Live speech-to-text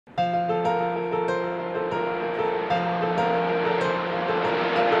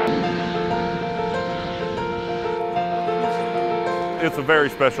it's a very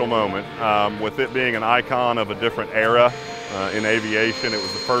special moment. With it being an icon of a different era in aviation, it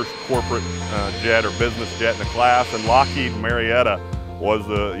was the first corporate jet or business jet in the class, and Lockheed Marietta was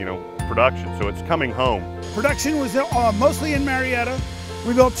the production, so it's coming home. Production was mostly in Marietta.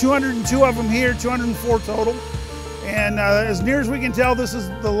 We built 202 of them here, 204 total. And as near as we can tell, this is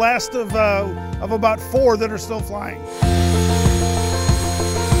the last of about 4 that are still flying.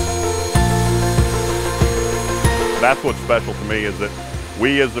 That's what's special to me, is that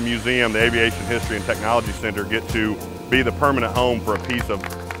we as the museum, the Aviation History and Technology Center, get to be the permanent home for a piece of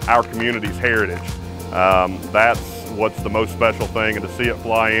our community's heritage. That's what's the most special thing, and to see it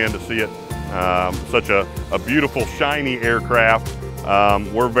fly in, to see it such a beautiful, shiny aircraft.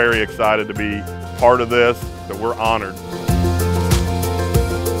 We're very excited to be part of this, that we're honored.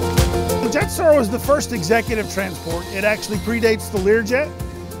 The JetStar was the first executive transport. It actually predates the Learjet.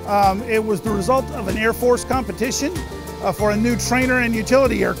 It was the result of an Air Force competition for a new trainer and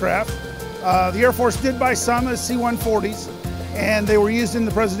utility aircraft. The Air Force did buy some as C-140s, and they were used in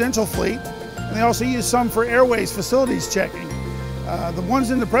the presidential fleet. And they also used some for airways facilities checking. The ones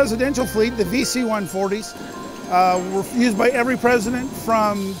in the presidential fleet, the VC-140s, were used by every president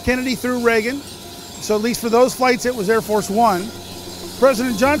from Kennedy through Reagan. So at least for those flights, it was Air Force One.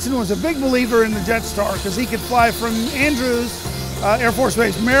 President Johnson was a big believer in the JetStar because he could fly from Andrews Air Force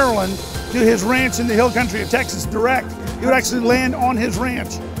Base, Maryland, to his ranch in the hill country of Texas direct. He would actually land on his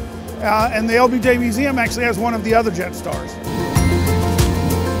ranch. And the LBJ Museum actually has one of the other JetStars.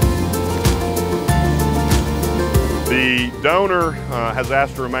 The donor has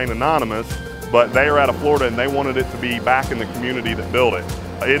asked to remain anonymous, but they are out of Florida and they wanted it to be back in the community that built it.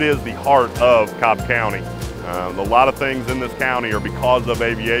 It is the heart of Cobb County. A lot of things in this county are because of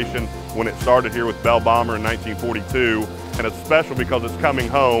aviation. When it started here with Bell Bomber in 1942, and it's special because it's coming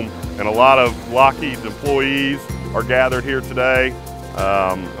home, and a lot of Lockheed's employees are gathered here today.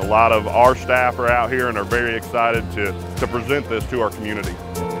 A lot of our staff are out here and are very excited to present this to our community.